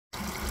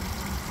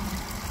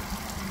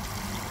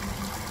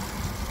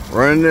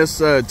Running this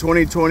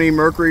 2020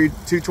 Mercury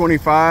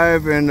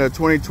 225 and a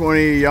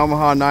 2020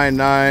 Yamaha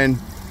 99.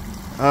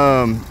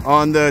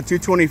 On the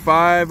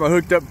 225, I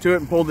hooked up to it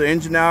and pulled the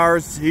engine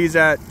hours. He's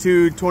at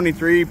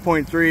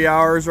 223.3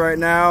 hours right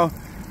now.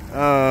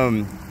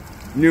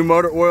 New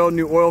motor oil,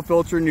 new oil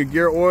filter, new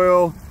gear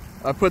oil.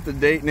 I put the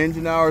date and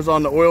engine hours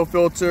on the oil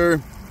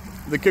filter.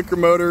 The kicker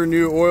motor,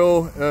 new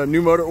oil,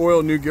 new motor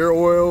oil, new gear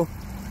oil.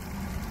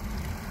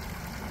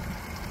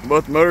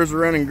 Both motors are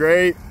running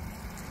great.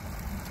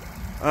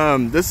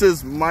 This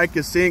is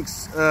Mike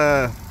Sink's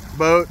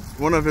boat,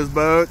 one of his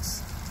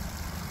boats.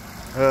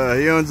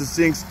 He owns a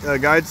Sink's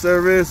guide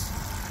service.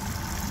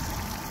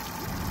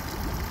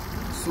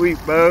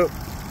 Sweet boat.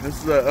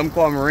 This is a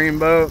Umpqua Marine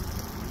boat.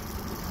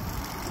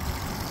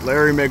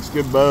 Larry makes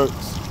good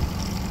boats.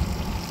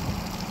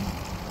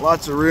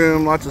 Lots of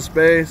room, lots of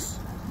space.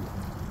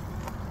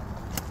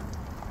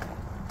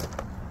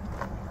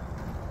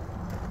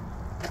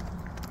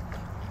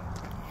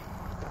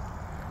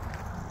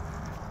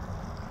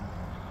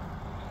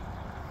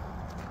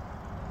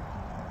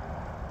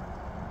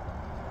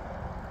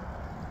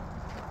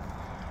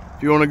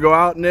 If you want to go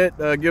out in it,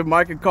 give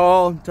Mike a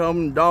call, tell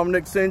him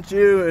Dominic sent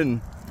you,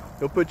 and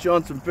he'll put you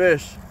on some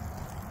fish.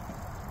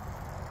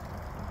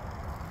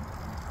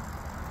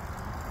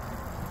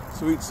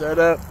 Sweet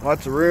setup,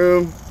 lots of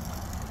room.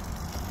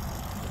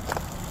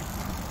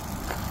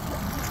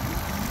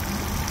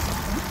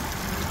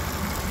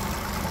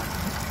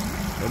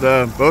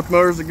 But both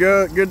motors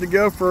are good to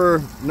go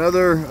for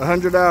another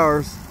 100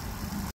 hours.